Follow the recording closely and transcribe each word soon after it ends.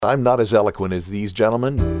I'm not as eloquent as these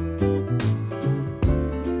gentlemen.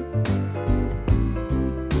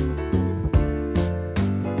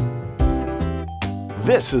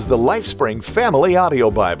 This is the LifeSpring Family Audio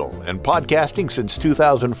Bible, and podcasting since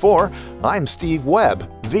 2004, I'm Steve Webb,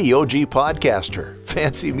 the OG podcaster.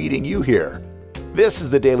 Fancy meeting you here. This is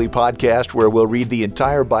the daily podcast where we'll read the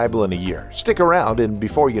entire Bible in a year. Stick around, and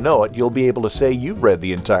before you know it, you'll be able to say you've read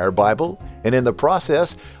the entire Bible, and in the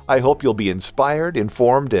process, I hope you'll be inspired,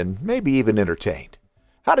 informed, and maybe even entertained.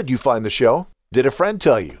 How did you find the show? Did a friend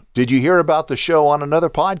tell you? Did you hear about the show on another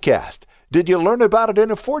podcast? Did you learn about it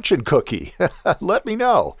in a fortune cookie? Let me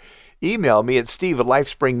know. Email me at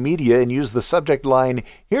steve@lifespringmedia and use the subject line,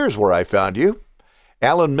 "Here's where I found you."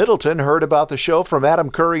 Alan Middleton heard about the show from Adam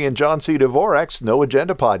Curry and John C. Dvorak's No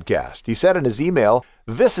Agenda podcast. He said in his email,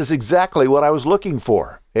 "This is exactly what I was looking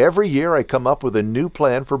for. Every year I come up with a new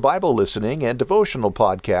plan for Bible listening and devotional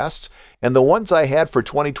podcasts, and the ones I had for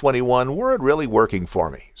 2021 weren't really working for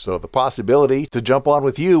me. So the possibility to jump on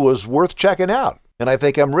with you was worth checking out. And I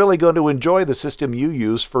think I'm really going to enjoy the system you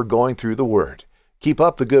use for going through the Word. Keep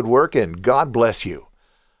up the good work, and God bless you."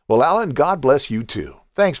 Well, Alan, God bless you too.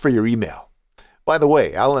 Thanks for your email. By the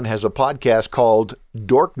way, Alan has a podcast called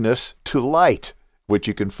Dorkness to Light, which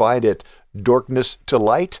you can find at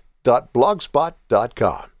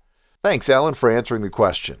dorknesstolight.blogspot.com. Thanks, Alan, for answering the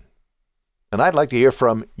question. And I'd like to hear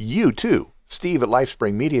from you too.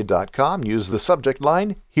 Steve@lifespringmedia.com. Use the subject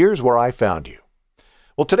line, "Here's where I found you."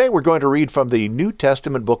 Well, today we're going to read from the New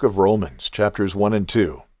Testament book of Romans, chapters 1 and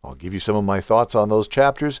 2. I'll give you some of my thoughts on those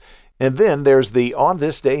chapters, and then there's the On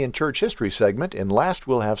This Day in Church History segment, and last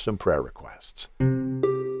we'll have some prayer requests.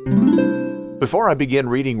 Before I begin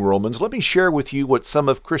reading Romans, let me share with you what some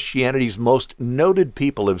of Christianity's most noted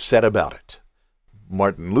people have said about it.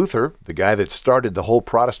 Martin Luther, the guy that started the whole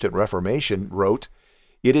Protestant Reformation, wrote,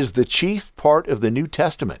 "It is the chief part of the New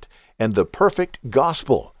Testament and the perfect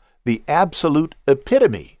gospel, the absolute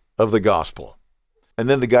epitome of the gospel." And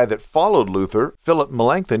then the guy that followed Luther, Philip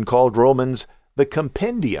Melanchthon, called Romans the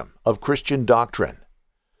compendium of Christian doctrine.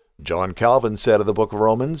 John Calvin said of the book of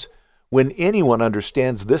Romans, "When anyone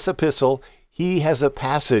understands this epistle, he has a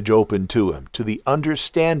passage open to him to the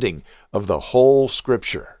understanding of the whole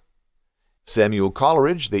Scripture." Samuel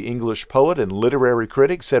Coleridge, the English poet and literary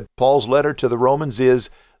critic, said Paul's letter to the Romans is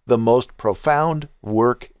the most profound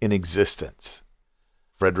work in existence.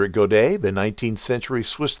 Frederick Godet, the 19th century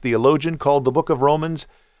Swiss theologian, called the book of Romans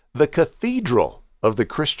the cathedral of the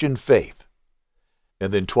Christian faith.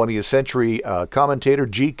 And then 20th century commentator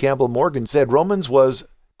G. Campbell Morgan said Romans was,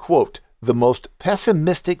 quote, "the most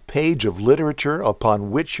pessimistic page of literature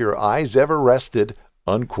upon which your eyes ever rested,"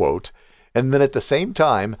 unquote, and then at the same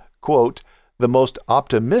time, quote, "the most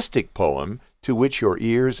optimistic poem to which your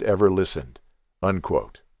ears ever listened,"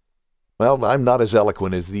 unquote. Well, I'm not as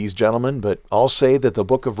eloquent as these gentlemen, but I'll say that the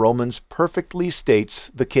book of Romans perfectly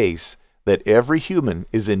states the case that every human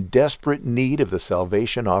is in desperate need of the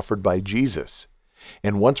salvation offered by Jesus.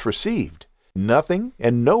 And once received, nothing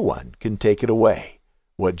and no one can take it away.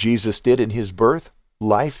 What Jesus did in his birth,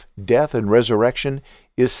 life, death, and resurrection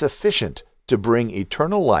is sufficient to bring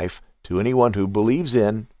eternal life to anyone who believes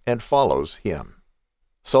in and follows him.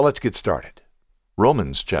 So let's get started.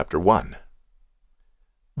 Romans chapter 1.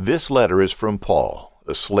 This letter is from Paul,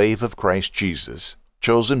 a slave of Christ Jesus,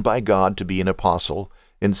 chosen by God to be an apostle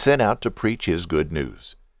and sent out to preach his good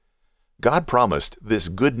news. God promised this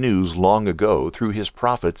good news long ago through his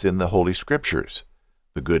prophets in the Holy Scriptures.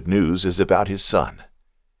 The good news is about his Son.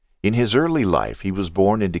 In his early life, he was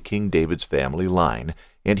born into King David's family line,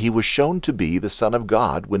 and he was shown to be the Son of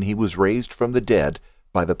God when he was raised from the dead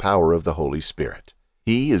by the power of the Holy Spirit.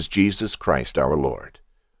 He is Jesus Christ our Lord.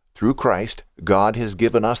 Through Christ, God has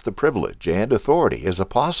given us the privilege and authority as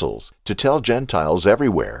apostles to tell Gentiles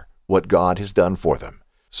everywhere what God has done for them,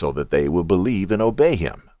 so that they will believe and obey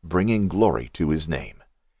him, bringing glory to his name.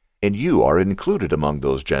 And you are included among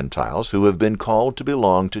those Gentiles who have been called to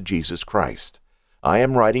belong to Jesus Christ. I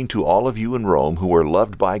am writing to all of you in Rome who are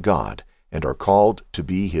loved by God and are called to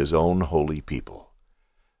be his own holy people.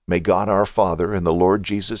 May God our Father and the Lord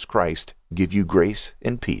Jesus Christ give you grace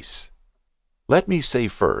and peace. Let me say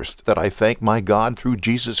first that I thank my God through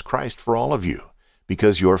Jesus Christ for all of you,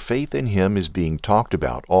 because your faith in him is being talked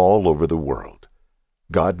about all over the world.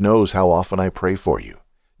 God knows how often I pray for you.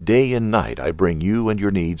 Day and night I bring you and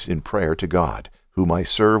your needs in prayer to God, whom I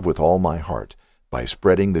serve with all my heart, by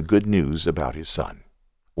spreading the good news about his Son.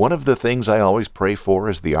 One of the things I always pray for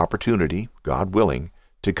is the opportunity, God willing,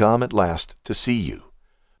 to come at last to see you.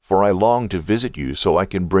 For I long to visit you so I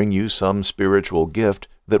can bring you some spiritual gift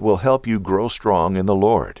that will help you grow strong in the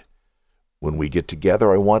Lord. When we get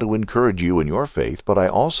together, I want to encourage you in your faith, but I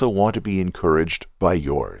also want to be encouraged by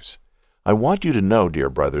yours. I want you to know, dear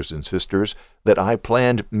brothers and sisters, that I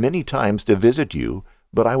planned many times to visit you,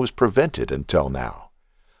 but I was prevented until now.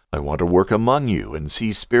 I want to work among you and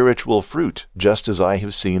see spiritual fruit, just as I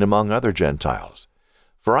have seen among other Gentiles.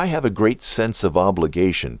 For I have a great sense of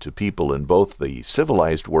obligation to people in both the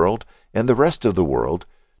civilized world and the rest of the world,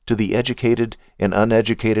 to the educated and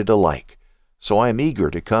uneducated alike. So I am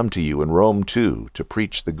eager to come to you in Rome too, to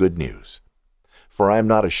preach the good news. For I am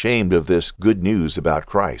not ashamed of this good news about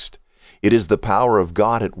Christ. It is the power of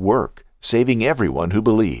God at work, saving everyone who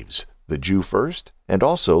believes, the Jew first, and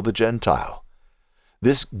also the Gentile.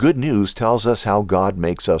 This good news tells us how God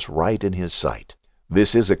makes us right in His sight.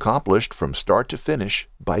 This is accomplished from start to finish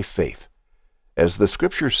by faith. As the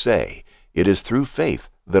Scriptures say, it is through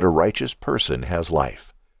faith that a righteous person has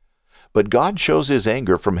life. But God shows His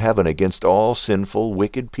anger from heaven against all sinful,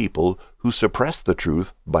 wicked people who suppress the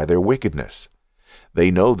truth by their wickedness.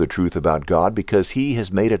 They know the truth about God because He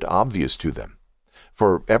has made it obvious to them.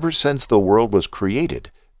 For ever since the world was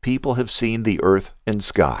created, people have seen the earth and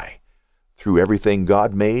sky. Through everything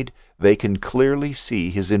God made, they can clearly see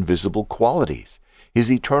His invisible qualities,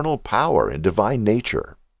 His eternal power and divine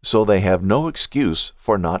nature, so they have no excuse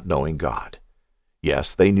for not knowing God.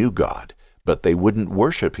 Yes, they knew God, but they wouldn't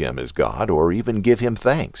worship Him as God or even give Him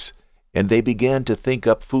thanks, and they began to think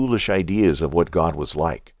up foolish ideas of what God was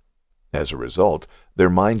like. As a result, their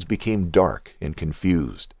minds became dark and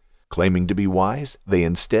confused. Claiming to be wise, they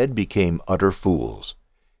instead became utter fools.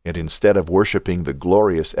 And instead of worshiping the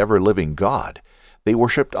glorious, ever-living God, they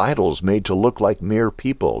worshipped idols made to look like mere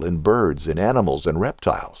people and birds and animals and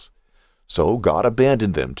reptiles. So God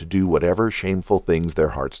abandoned them to do whatever shameful things their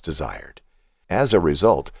hearts desired. As a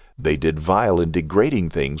result, they did vile and degrading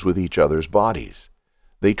things with each other's bodies.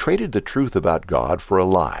 They traded the truth about God for a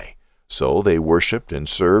lie. So they worshipped and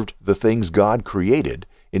served the things God created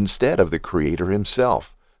instead of the Creator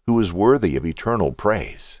Himself, who is worthy of eternal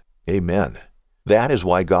praise. Amen. That is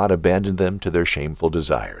why God abandoned them to their shameful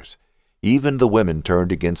desires. Even the women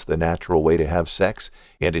turned against the natural way to have sex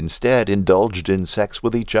and instead indulged in sex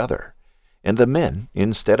with each other. And the men,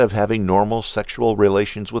 instead of having normal sexual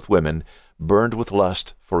relations with women, burned with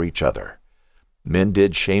lust for each other. Men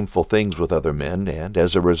did shameful things with other men, and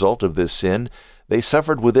as a result of this sin, they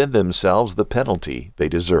suffered within themselves the penalty they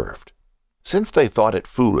deserved. Since they thought it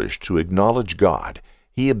foolish to acknowledge God,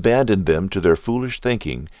 He abandoned them to their foolish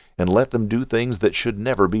thinking and let them do things that should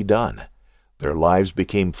never be done. Their lives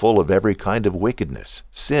became full of every kind of wickedness,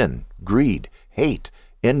 sin, greed, hate,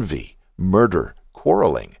 envy, murder,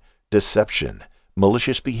 quarreling, deception,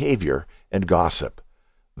 malicious behavior, and gossip.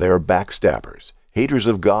 They are backstabbers, haters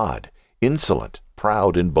of God, insolent,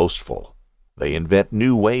 proud, and boastful. They invent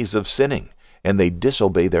new ways of sinning, and they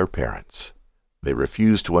disobey their parents. They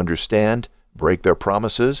refuse to understand, break their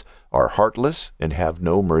promises, are heartless, and have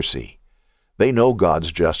no mercy. They know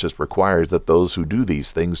God's justice requires that those who do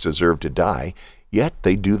these things deserve to die, yet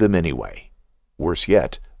they do them anyway. Worse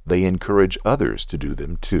yet, they encourage others to do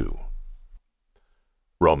them too.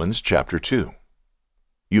 Romans chapter 2.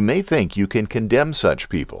 You may think you can condemn such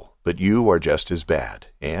people, but you are just as bad,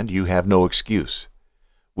 and you have no excuse.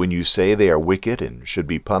 When you say they are wicked and should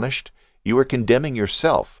be punished, you are condemning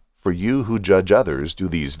yourself, for you who judge others do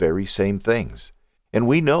these very same things. And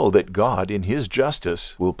we know that God in His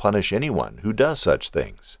justice will punish anyone who does such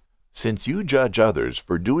things. Since you judge others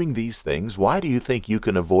for doing these things, why do you think you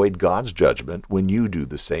can avoid God's judgment when you do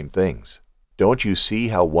the same things? Don't you see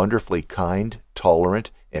how wonderfully kind,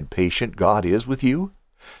 tolerant, and patient God is with you?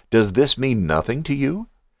 Does this mean nothing to you?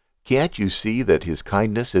 Can't you see that His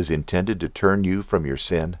kindness is intended to turn you from your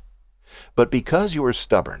sin? But because you are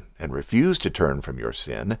stubborn and refuse to turn from your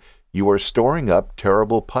sin, you are storing up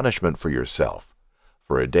terrible punishment for yourself.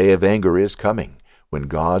 For a day of anger is coming, when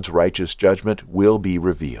God's righteous judgment will be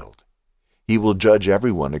revealed. He will judge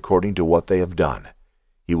everyone according to what they have done.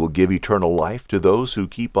 He will give eternal life to those who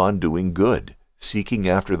keep on doing good, seeking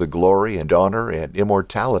after the glory and honor and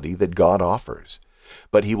immortality that God offers.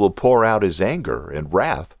 But He will pour out His anger and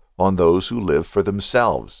wrath on those who live for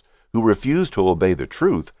themselves, who refuse to obey the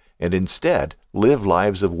truth and instead live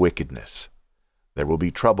lives of wickedness. There will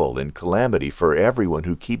be trouble and calamity for everyone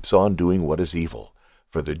who keeps on doing what is evil,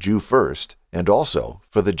 for the Jew first, and also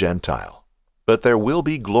for the Gentile. But there will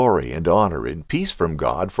be glory and honor and peace from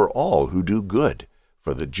God for all who do good,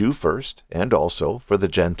 for the Jew first, and also for the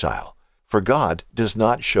Gentile. For God does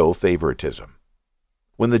not show favoritism.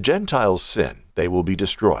 When the Gentiles sin, they will be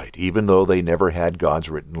destroyed, even though they never had God's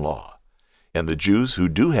written law. And the Jews who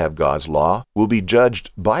do have God's law will be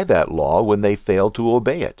judged by that law when they fail to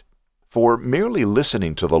obey it. For merely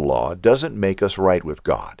listening to the law doesn't make us right with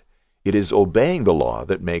God. It is obeying the law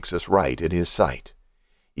that makes us right in His sight.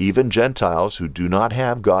 Even Gentiles who do not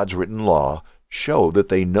have God's written law show that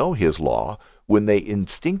they know His law when they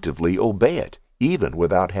instinctively obey it, even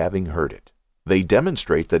without having heard it. They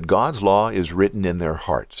demonstrate that God's law is written in their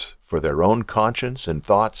hearts, for their own conscience and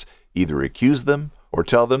thoughts either accuse them or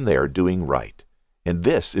tell them they are doing right. And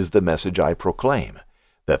this is the message I proclaim,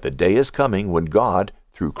 that the day is coming when God,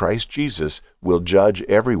 through Christ Jesus, will judge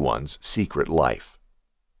everyone's secret life.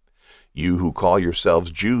 You who call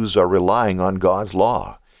yourselves Jews are relying on God's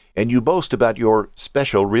law, and you boast about your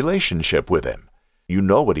special relationship with Him. You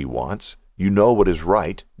know what He wants. You know what is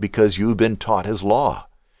right because you've been taught His law.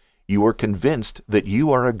 You are convinced that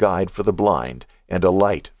you are a guide for the blind and a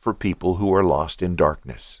light for people who are lost in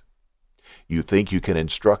darkness. You think you can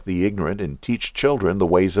instruct the ignorant and teach children the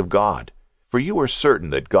ways of God, for you are certain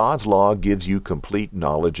that God's law gives you complete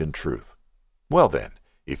knowledge and truth. Well then,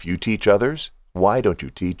 if you teach others, why don't you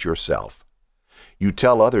teach yourself? You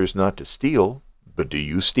tell others not to steal, but do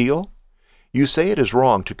you steal? You say it is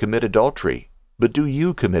wrong to commit adultery, but do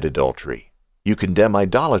you commit adultery? You condemn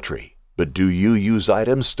idolatry, but do you use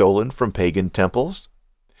items stolen from pagan temples?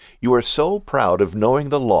 You are so proud of knowing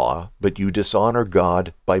the law, but you dishonor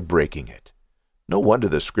God by breaking it. No wonder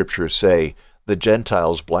the Scriptures say, "The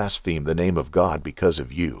Gentiles blaspheme the name of God because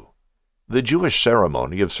of you." The Jewish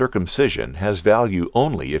ceremony of circumcision has value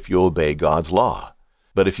only if you obey God's law.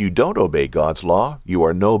 But if you don't obey God's law, you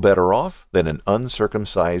are no better off than an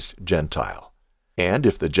uncircumcised Gentile. And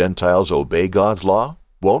if the Gentiles obey God's law,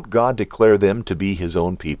 won't God declare them to be His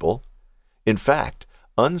own people? In fact,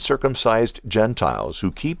 uncircumcised Gentiles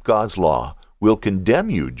who keep God's law will condemn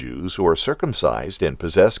you Jews who are circumcised and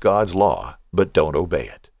possess God's law, but don't obey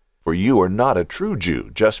it. For you are not a true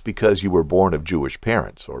Jew just because you were born of Jewish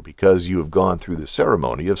parents or because you have gone through the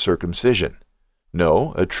ceremony of circumcision.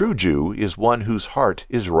 No, a true Jew is one whose heart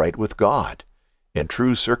is right with God. And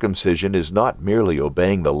true circumcision is not merely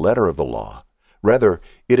obeying the letter of the law. Rather,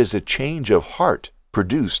 it is a change of heart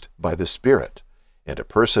produced by the Spirit. And a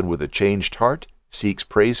person with a changed heart seeks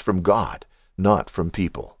praise from God, not from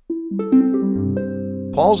people.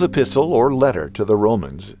 Paul's epistle or letter to the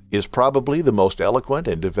Romans is probably the most eloquent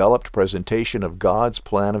and developed presentation of God's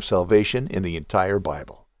plan of salvation in the entire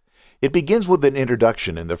Bible. It begins with an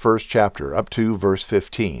introduction in the first chapter up to verse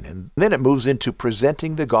 15, and then it moves into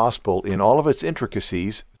presenting the gospel in all of its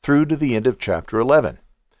intricacies through to the end of chapter 11.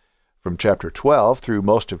 From chapter 12 through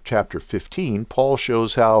most of chapter 15, Paul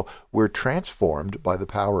shows how we're transformed by the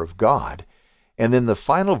power of God, and then the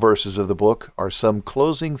final verses of the book are some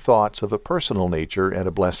closing thoughts of a personal nature and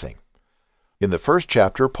a blessing. In the first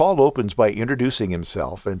chapter, Paul opens by introducing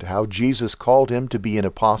himself and how Jesus called him to be an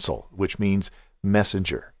apostle, which means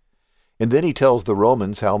messenger. And then he tells the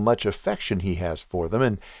Romans how much affection he has for them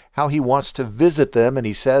and how he wants to visit them, and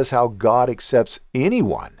he says how God accepts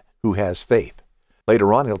anyone who has faith.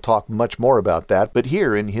 Later on, he'll talk much more about that, but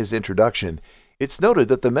here in his introduction, it's noted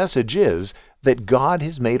that the message is that God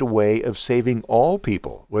has made a way of saving all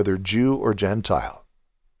people, whether Jew or Gentile.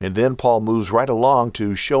 And then Paul moves right along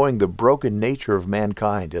to showing the broken nature of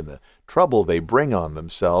mankind and the trouble they bring on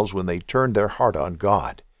themselves when they turn their heart on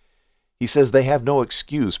God. He says they have no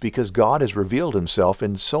excuse because God has revealed Himself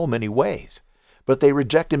in so many ways, but they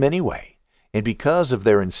reject Him anyway. And because of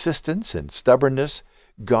their insistence and stubbornness,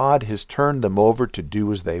 God has turned them over to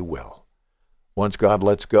do as they will. Once God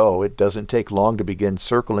lets go, it doesn't take long to begin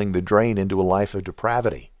circling the drain into a life of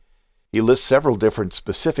depravity. He lists several different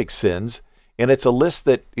specific sins, and it's a list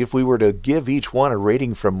that if we were to give each one a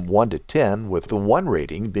rating from 1 to 10, with the 1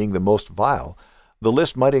 rating being the most vile, the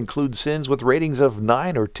list might include sins with ratings of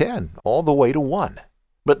 9 or 10, all the way to 1.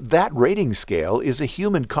 But that rating scale is a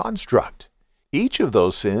human construct. Each of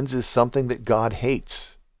those sins is something that God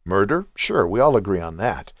hates. Murder? Sure, we all agree on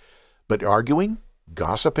that. But arguing?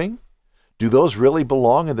 Gossiping? Do those really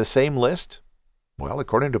belong in the same list? Well,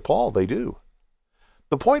 according to Paul, they do.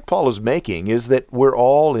 The point Paul is making is that we're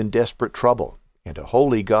all in desperate trouble, and a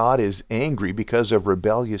holy God is angry because of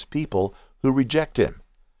rebellious people who reject Him.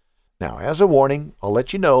 Now, as a warning, I'll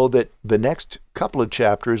let you know that the next couple of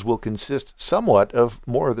chapters will consist somewhat of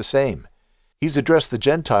more of the same. He's addressed the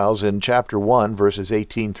Gentiles in chapter 1, verses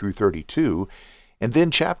 18 through 32, and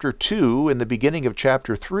then chapter 2, in the beginning of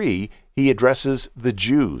chapter 3, he addresses the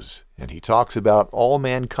Jews, and he talks about all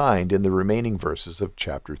mankind in the remaining verses of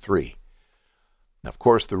chapter 3. Now, of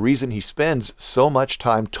course, the reason he spends so much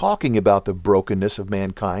time talking about the brokenness of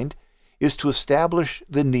mankind is to establish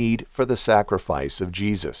the need for the sacrifice of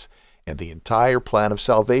Jesus and the entire plan of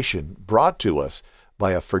salvation brought to us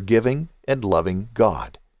by a forgiving and loving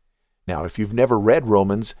God. Now, if you've never read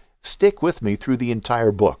Romans, stick with me through the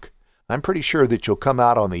entire book. I'm pretty sure that you'll come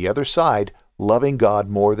out on the other side loving God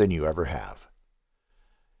more than you ever have.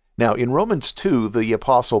 Now, in Romans 2, the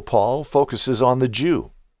Apostle Paul focuses on the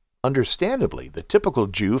Jew. Understandably, the typical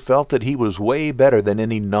Jew felt that he was way better than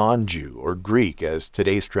any non-Jew, or Greek, as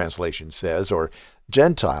today's translation says, or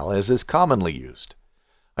Gentile, as is commonly used.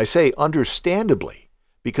 I say understandably,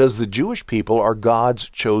 because the Jewish people are God's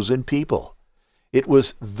chosen people. It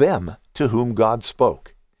was them to whom God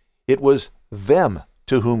spoke. It was them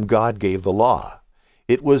to whom God gave the law.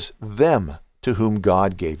 It was them to whom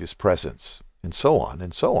God gave his presence, and so on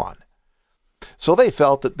and so on. So they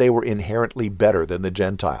felt that they were inherently better than the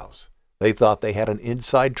Gentiles. They thought they had an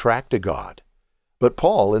inside track to God. But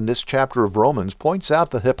Paul, in this chapter of Romans, points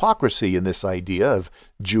out the hypocrisy in this idea of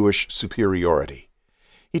Jewish superiority.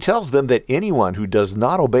 He tells them that anyone who does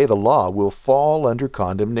not obey the law will fall under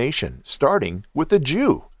condemnation, starting with the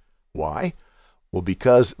Jew. Why? Well,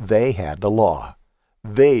 because they had the law.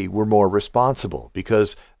 They were more responsible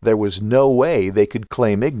because there was no way they could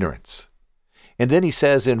claim ignorance. And then he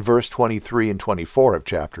says in verse 23 and 24 of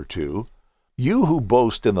chapter 2, "You who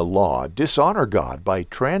boast in the law dishonor God by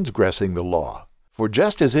transgressing the law. For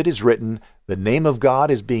just as it is written, the name of God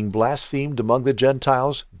is being blasphemed among the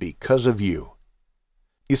Gentiles because of you."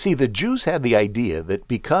 You see, the Jews had the idea that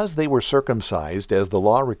because they were circumcised as the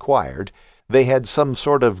law required, they had some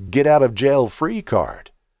sort of get-out-of-jail-free card.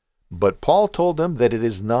 But Paul told them that it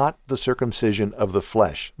is not the circumcision of the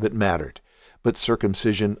flesh that mattered, but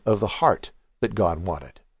circumcision of the heart that God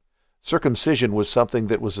wanted. Circumcision was something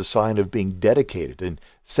that was a sign of being dedicated and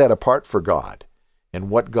set apart for God. And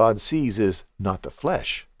what God sees is not the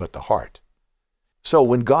flesh, but the heart. So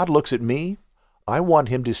when God looks at me, I want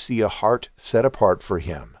him to see a heart set apart for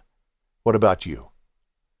him. What about you?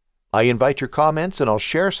 I invite your comments, and I'll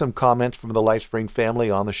share some comments from the LifeSpring family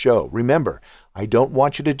on the show. Remember, I don't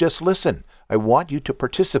want you to just listen. I want you to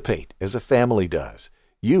participate as a family does.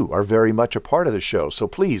 You are very much a part of the show, so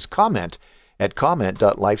please comment at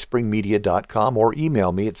comment.lifespringmedia.com or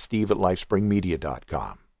email me at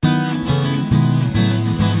steve@lifespringmedia.com.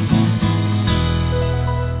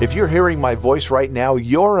 If you're hearing my voice right now,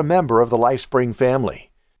 you're a member of the LifeSpring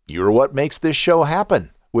family. You're what makes this show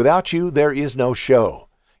happen. Without you, there is no show.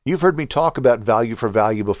 You've heard me talk about value for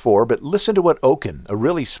value before, but listen to what Oken, a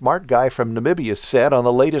really smart guy from Namibia, said on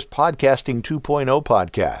the latest Podcasting 2.0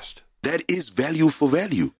 podcast. That is value for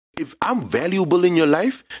value. If I'm valuable in your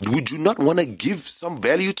life, would you not want to give some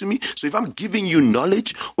value to me? So if I'm giving you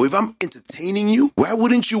knowledge or if I'm entertaining you, why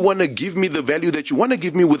wouldn't you want to give me the value that you want to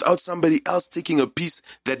give me without somebody else taking a piece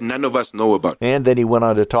that none of us know about? And then he went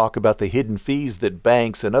on to talk about the hidden fees that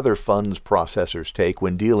banks and other funds processors take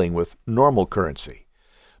when dealing with normal currency.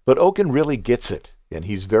 But Oken really gets it, and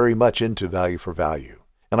he's very much into value for value.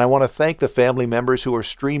 And I want to thank the family members who are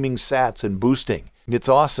streaming sats and boosting. It's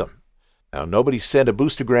awesome. Now, nobody sent a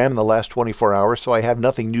boostagram in the last 24 hours, so I have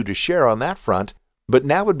nothing new to share on that front. But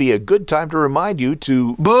now would be a good time to remind you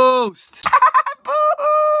to boost!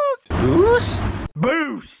 Boost! Boost?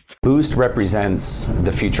 Boost! Boost represents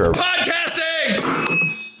the future of podcasting!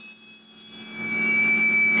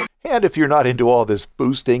 And if you're not into all this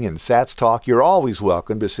boosting and sats talk, you're always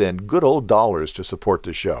welcome to send good old dollars to support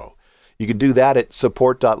the show. You can do that at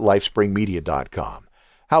support.lifespringmedia.com.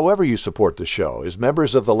 However you support the show, as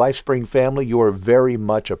members of the LifeSpring family, you are very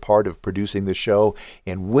much a part of producing the show,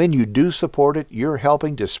 and when you do support it, you're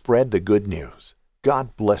helping to spread the good news.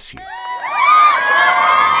 God bless you.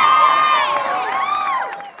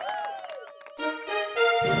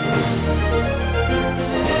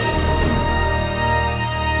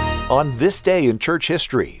 On this day in church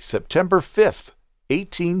history, September 5th,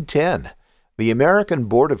 1810, the American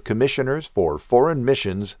Board of Commissioners for Foreign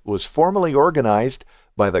Missions was formally organized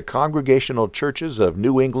by the Congregational Churches of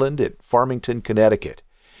New England at Farmington, Connecticut.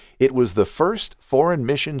 It was the first foreign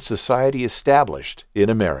mission society established in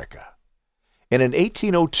America. And in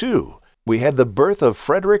 1802, we had the birth of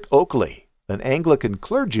Frederick Oakley, an Anglican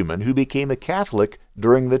clergyman who became a Catholic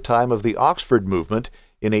during the time of the Oxford movement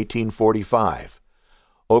in 1845.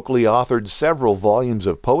 Oakley authored several volumes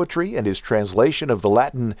of poetry, and his translation of the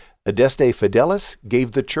Latin Adeste Fidelis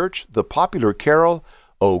gave the church the popular carol,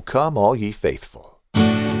 O Come All Ye Faithful.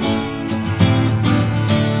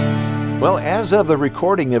 Well, as of the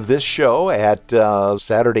recording of this show at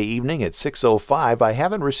Saturday evening at 6:05, I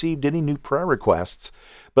haven't received any new prayer requests,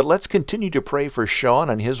 but let's continue to pray for Sean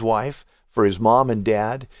and his wife, for his mom and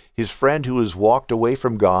dad, his friend who has walked away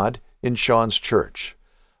from God, in Sean's church.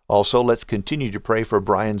 Also, let's continue to pray for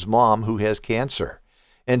Brian's mom who has cancer,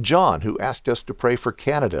 and John, who asked us to pray for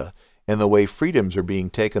Canada and the way freedoms are being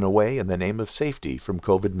taken away in the name of safety from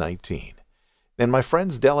COVID-19. and my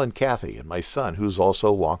friends Dell and Kathy, and my son who's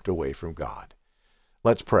also walked away from God.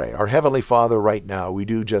 Let's pray. Our Heavenly Father, right now, we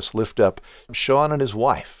do just lift up Sean and his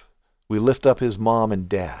wife. We lift up his mom and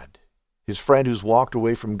dad, his friend who's walked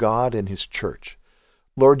away from God, and his church.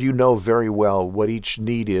 Lord, you know very well what each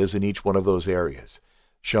need is in each one of those areas.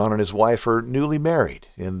 Sean and his wife are newly married,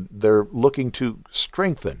 and they're looking to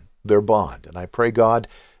strengthen their bond. And I pray, God,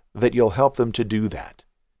 that you'll help them to do that.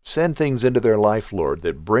 Send things into their life, Lord,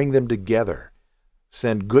 that bring them together.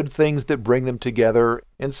 Send good things that bring them together,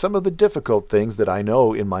 and some of the difficult things that I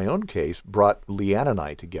know in my own case brought Leanne and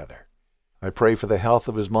I together. I pray for the health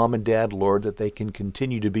of his mom and dad, Lord, that they can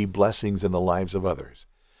continue to be blessings in the lives of others.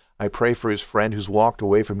 I pray for his friend who's walked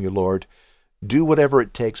away from you, Lord. Do whatever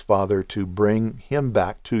it takes, Father, to bring him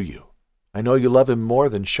back to you. I know you love him more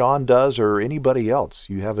than Sean does or anybody else.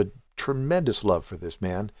 You have a tremendous love for this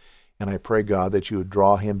man, and I pray, God, that you would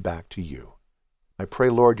draw him back to you. I pray,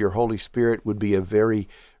 Lord, your Holy Spirit would be a very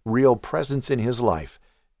real presence in his life,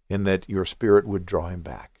 and that your Spirit would draw him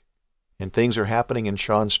back. And things are happening in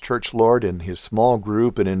Sean's church, Lord, in his small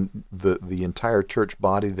group and in the entire church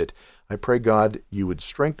body, that I pray, God, you would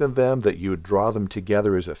strengthen them, that you would draw them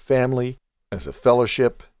together as a family, as a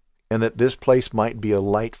fellowship, and that this place might be a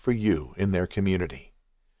light for you in their community.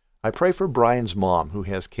 I pray for Brian's mom, who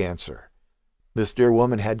has cancer. This dear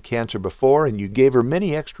woman had cancer before, and you gave her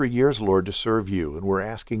many extra years, Lord, to serve you, and we're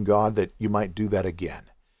asking, God, that you might do that again.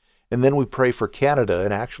 And then we pray for Canada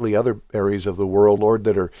and actually other areas of the world, Lord,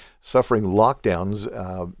 that are suffering lockdowns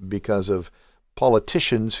because of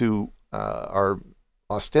politicians who are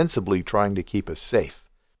ostensibly trying to keep us safe.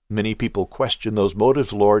 Many people question those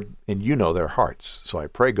motives, Lord, and you know their hearts. So I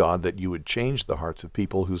pray, God, that you would change the hearts of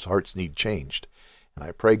people whose hearts need changed. And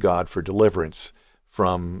I pray, God, for deliverance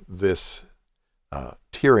from this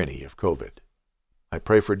tyranny of COVID. I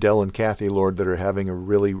pray for Dell and Kathy, Lord, that are having a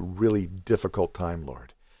really, really difficult time,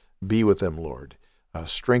 Lord. Be with them, Lord.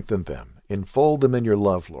 Strengthen them. Enfold them in your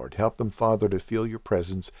love, Lord. Help them, Father, to feel your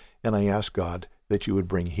presence. And I ask, God, that you would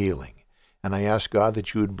bring healing. And I ask, God,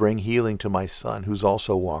 that you would bring healing to my son, who's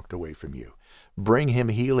also walked away from you. Bring him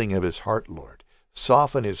healing of his heart, Lord.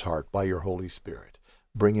 Soften his heart by your Holy Spirit.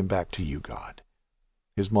 Bring him back to you, God.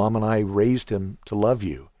 His mom and I raised him to love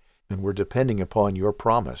you, and we're depending upon your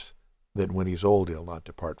promise that when he's old, he'll not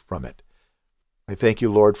depart from it. I thank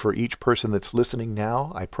you, Lord, for each person that's listening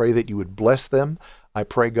now. I pray that you would bless them. I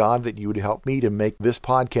pray, God, that you would help me to make this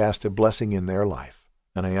podcast a blessing in their life.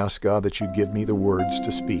 And I ask, God, that you give me the words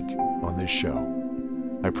to speak on this show.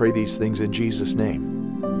 I pray these things in Jesus'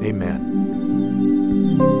 name. Amen.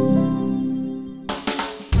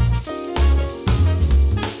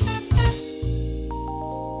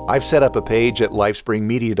 I've set up a page at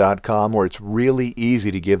lifespringmedia.com where it's really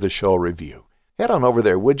easy to give the show a review. Head on over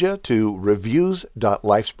there, would you, to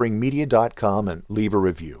reviews.lifespringmedia.com and leave a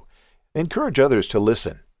review. Encourage others to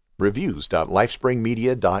listen.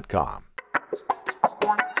 reviews.lifespringmedia.com.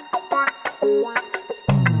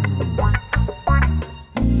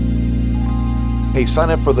 Hey, sign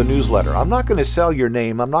up for the newsletter. I'm not going to sell your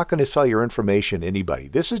name. I'm not going to sell your information to anybody.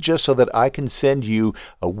 This is just so that I can send you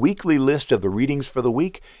a weekly list of the readings for the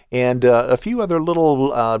week and a few other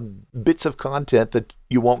little bits of content that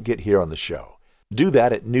you won't get here on the show. Do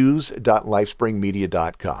that at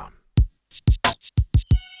news.lifespringmedia.com.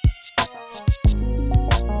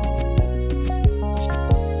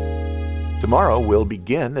 Tomorrow we'll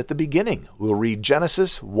begin at the beginning. We'll read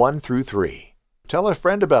Genesis 1 through 3. Tell a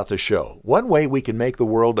friend about the show. One way we can make the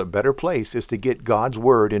world a better place is to get God's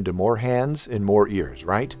Word into more hands and more ears,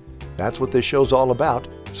 right? That's what this show's all about,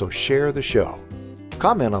 so share the show.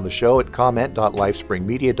 Comment on the show at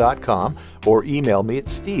comment.lifespringmedia.com or email me at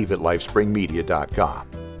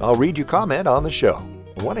steve@lifespringmedia.com. I'll read your comment on the show.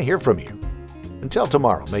 I want to hear from you. Until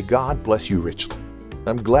tomorrow, may God bless you richly.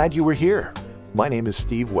 I'm glad you were here. My name is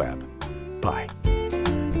Steve Webb. Bye.